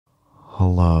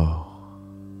Hello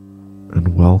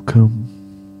and welcome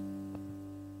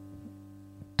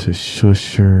to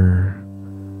Shusher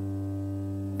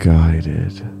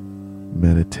Guided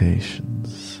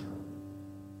Meditations.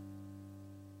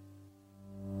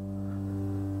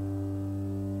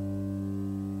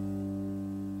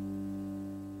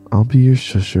 I'll be your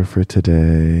shusher for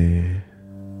today,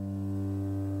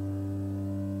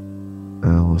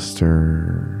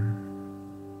 Alistair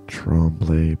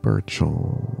Tremblay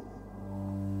Birchall.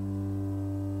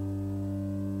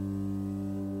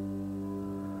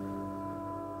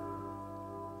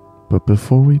 But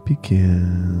before we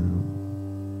begin,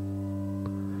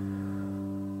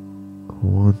 I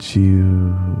want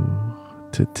you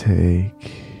to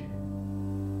take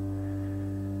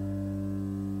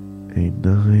a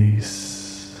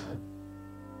nice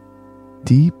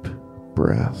deep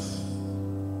breath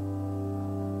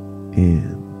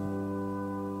in.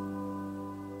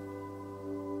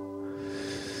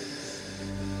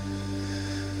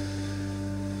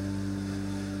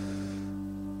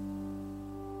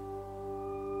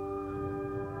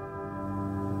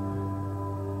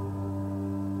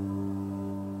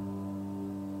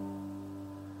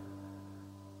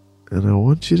 And I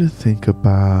want you to think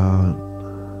about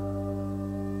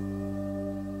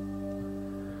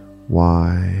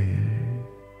why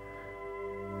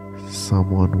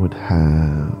someone would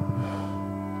have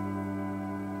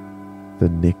the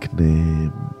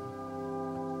nickname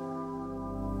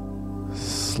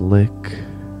Slick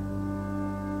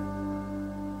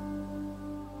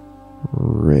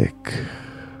Rick.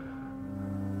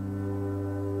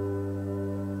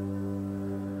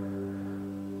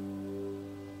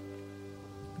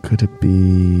 Could it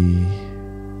be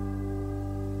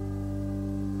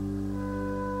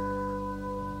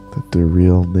that the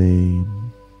real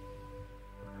name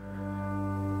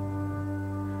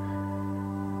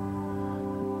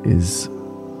is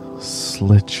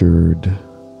Slitchard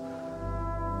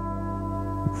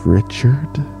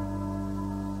Richard?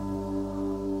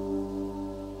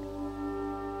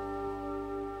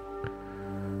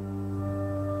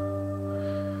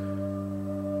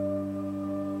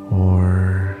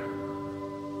 Or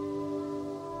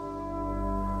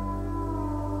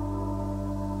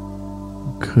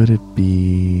could it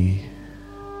be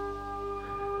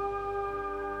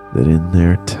that in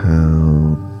their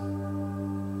town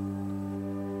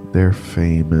they're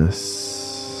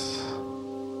famous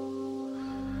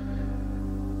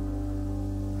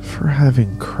for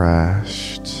having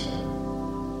crashed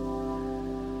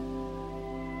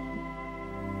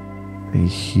a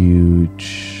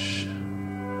huge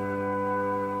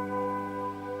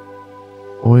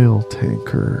oil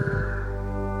tanker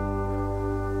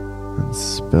and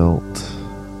spilt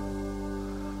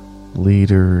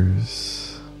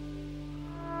liters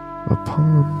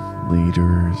upon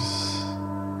liters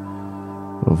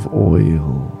of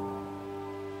oil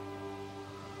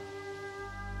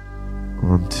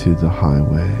onto the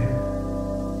highway?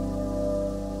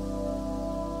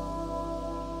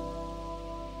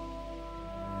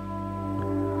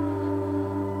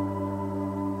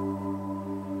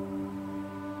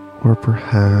 Or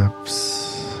perhaps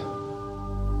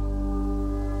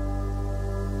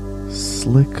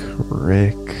Slick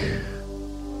Rick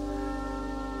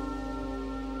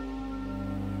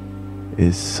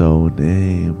is so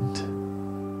named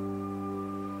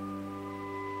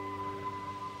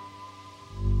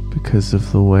because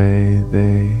of the way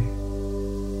they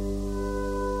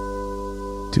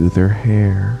do their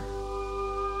hair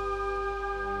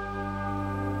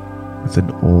with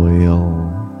an oil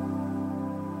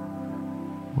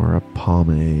or a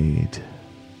pomade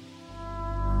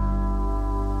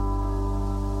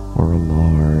or a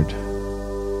lard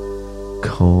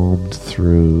combed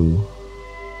through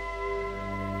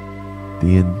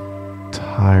the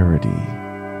entirety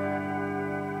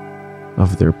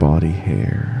of their body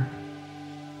hair,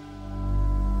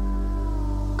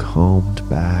 combed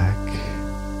back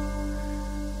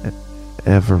at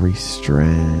every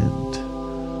strand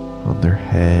on their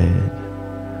head,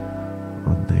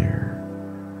 on their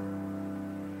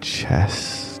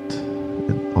chest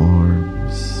and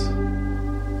arms,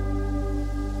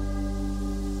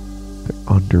 their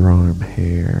underarm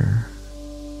hair,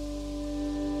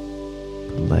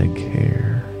 leg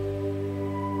hair,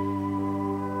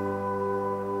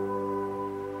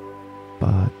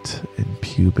 butt and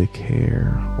pubic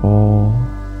hair, all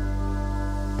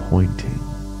pointing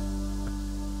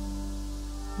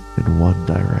in one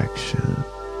direction,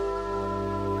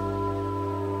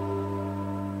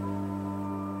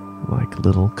 like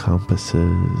little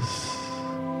compasses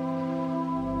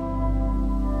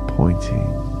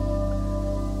pointing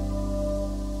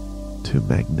to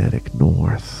magnetic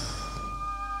north.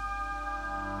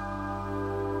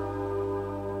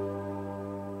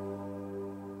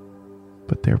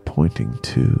 But they're pointing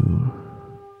to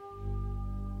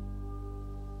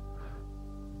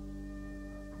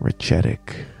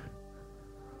Richetic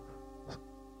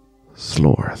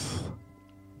Slorth.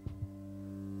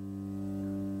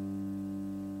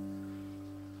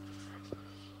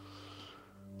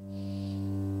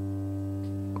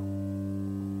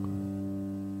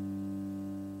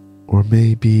 Or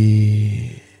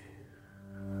maybe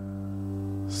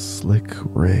Slick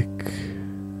Rick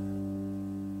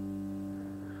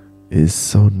is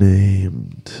so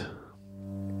named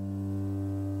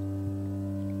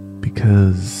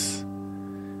because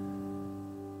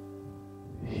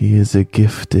he is a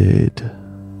gifted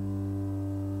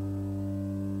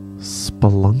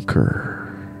spelunker,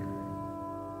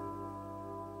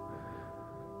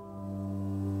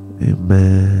 a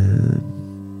man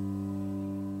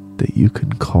that you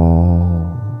can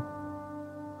call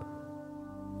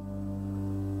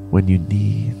when you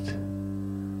need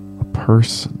a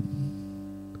person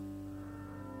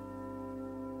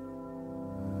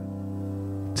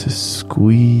to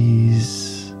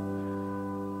squeeze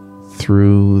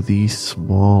through the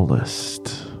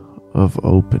smallest of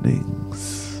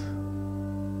openings.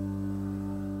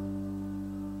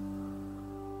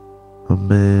 A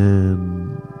man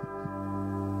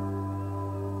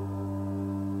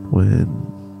when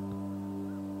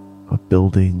a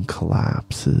building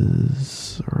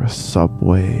collapses or a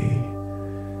subway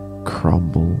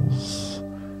crumbles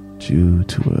due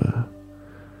to a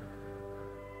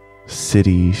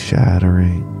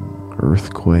city-shattering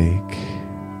earthquake.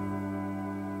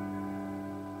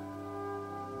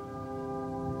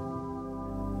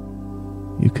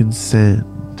 You can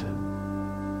send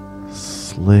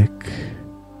Slick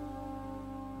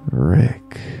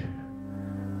Rick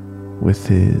with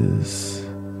his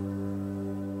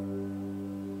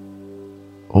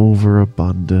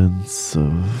overabundance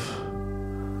of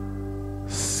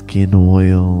skin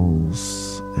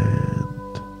oils and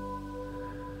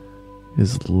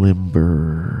his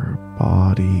limber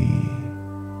body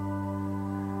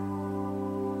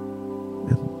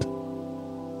and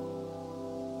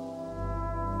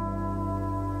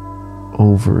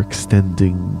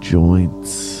overextending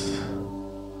joints.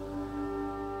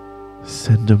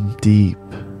 Send him deep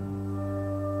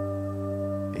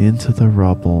into the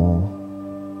rubble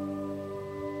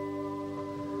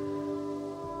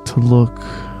to look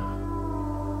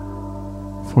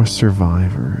for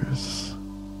survivors.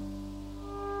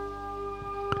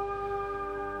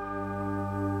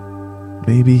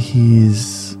 Maybe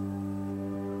he's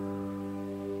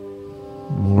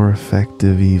more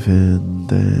effective even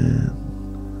than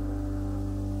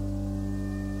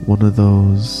one of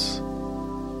those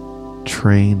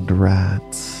trained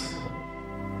rats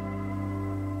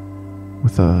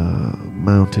with a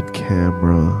mounted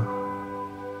camera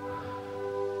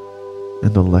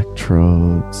and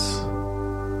electrodes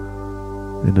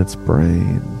in its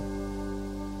brain.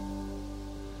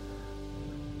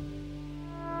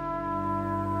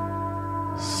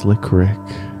 Slick Rick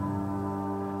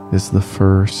is the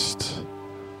first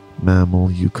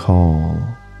mammal you call.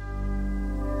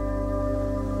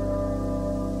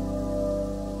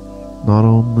 Not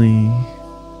only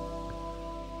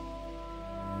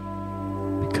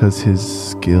because his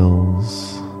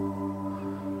skills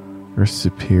are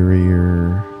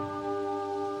superior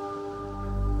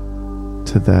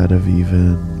to that of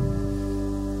even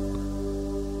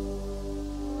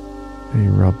a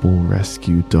rubble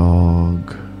rescue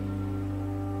dog,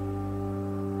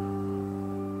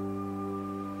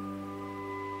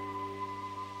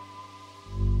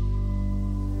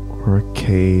 or a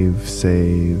cave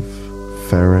save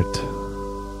ferret,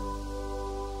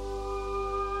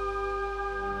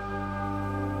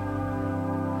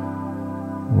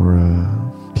 or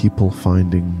a people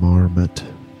finding marmot.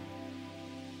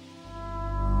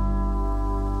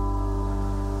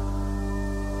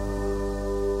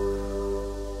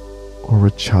 Or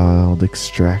a child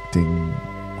extracting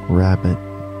rabbit.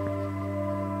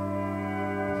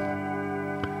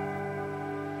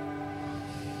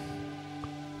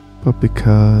 But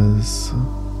because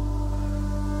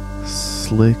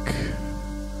Slick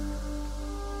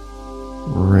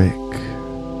Rick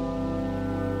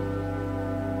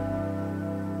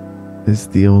is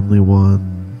the only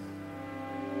one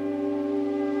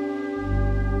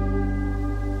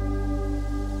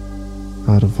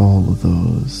out of all of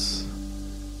those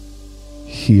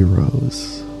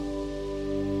heroes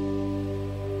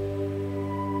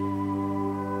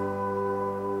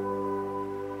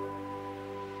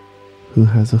who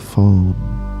has a phone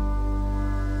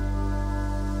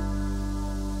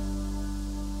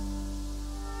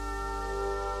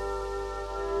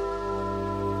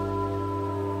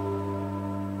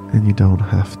And you don't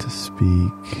have to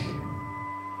speak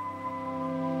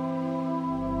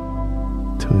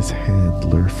to his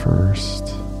handler first.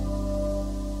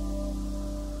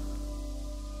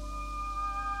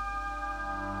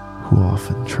 Who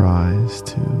often tries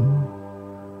to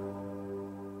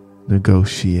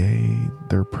negotiate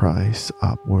their price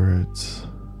upwards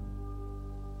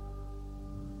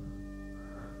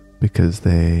because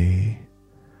they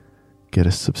get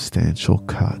a substantial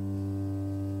cut.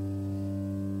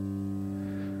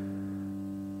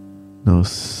 No,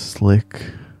 Slick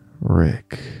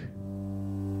Rick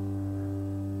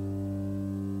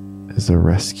is a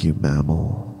rescue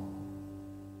mammal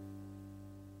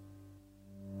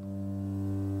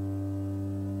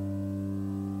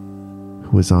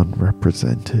who is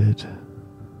unrepresented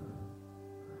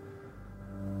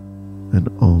and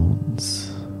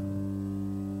owns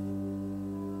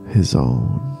his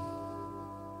own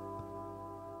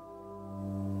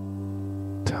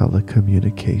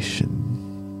telecommunication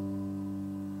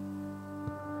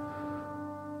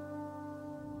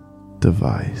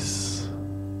device.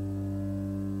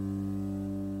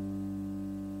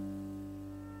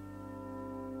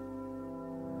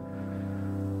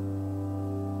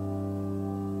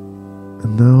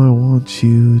 And now I want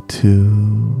you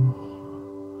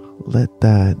to let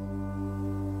that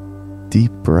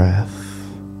deep breath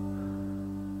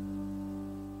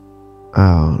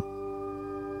out.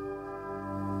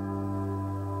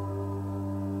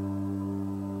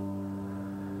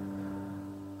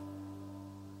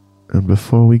 And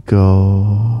before we go,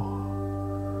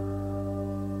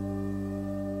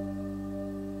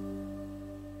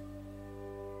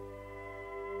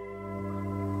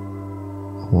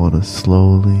 I want to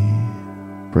slowly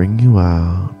bring you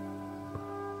out.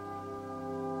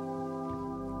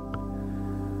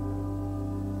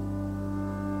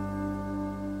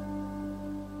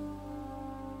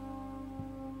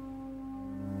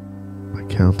 By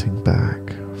counting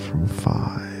back from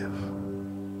 5.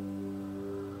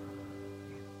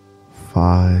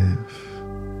 5,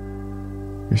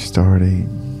 you're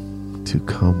starting to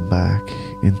come back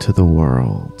into the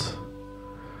world.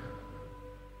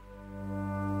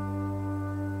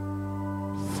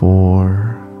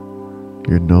 4,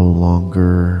 you're no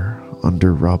longer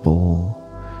under rubble.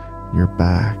 You're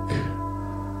back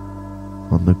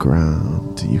on the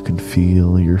ground. You can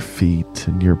feel your feet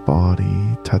and your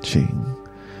body touching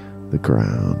the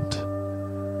ground.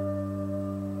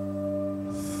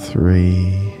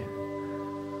 3,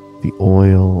 the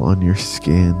oil on your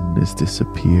skin is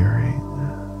disappearing.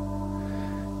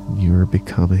 You are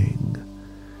becoming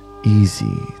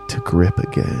easy to grip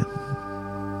again.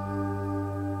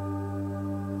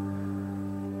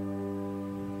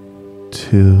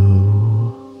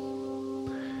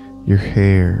 2, your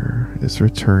hair is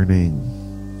returning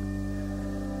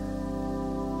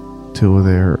to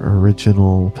their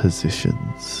original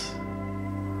positions,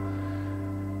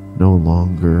 no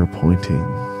longer pointing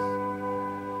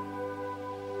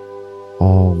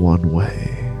all one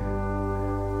way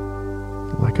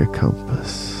like a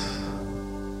compass.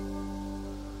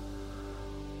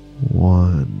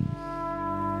 1,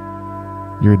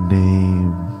 your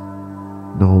name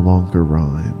no longer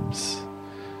rhymes,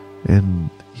 and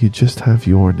you just have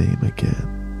your name again.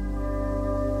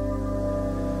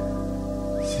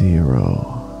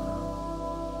 0,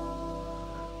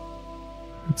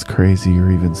 it's crazy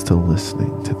you're even still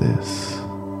listening to this,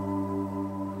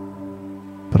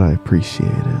 but I appreciate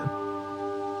it.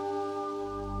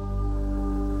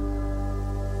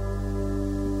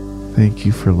 Thank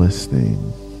you for listening.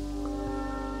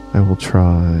 I will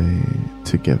try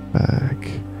to get back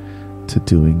to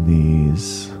doing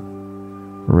these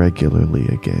regularly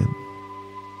again,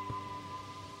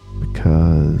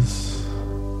 because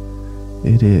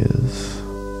it is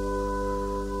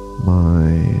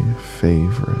my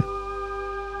favorite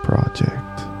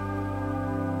project.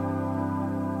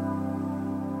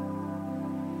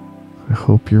 I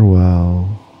hope you're well.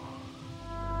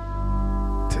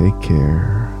 Take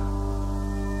care.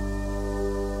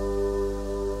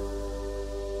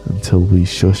 Until we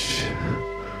shush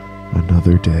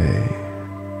another day.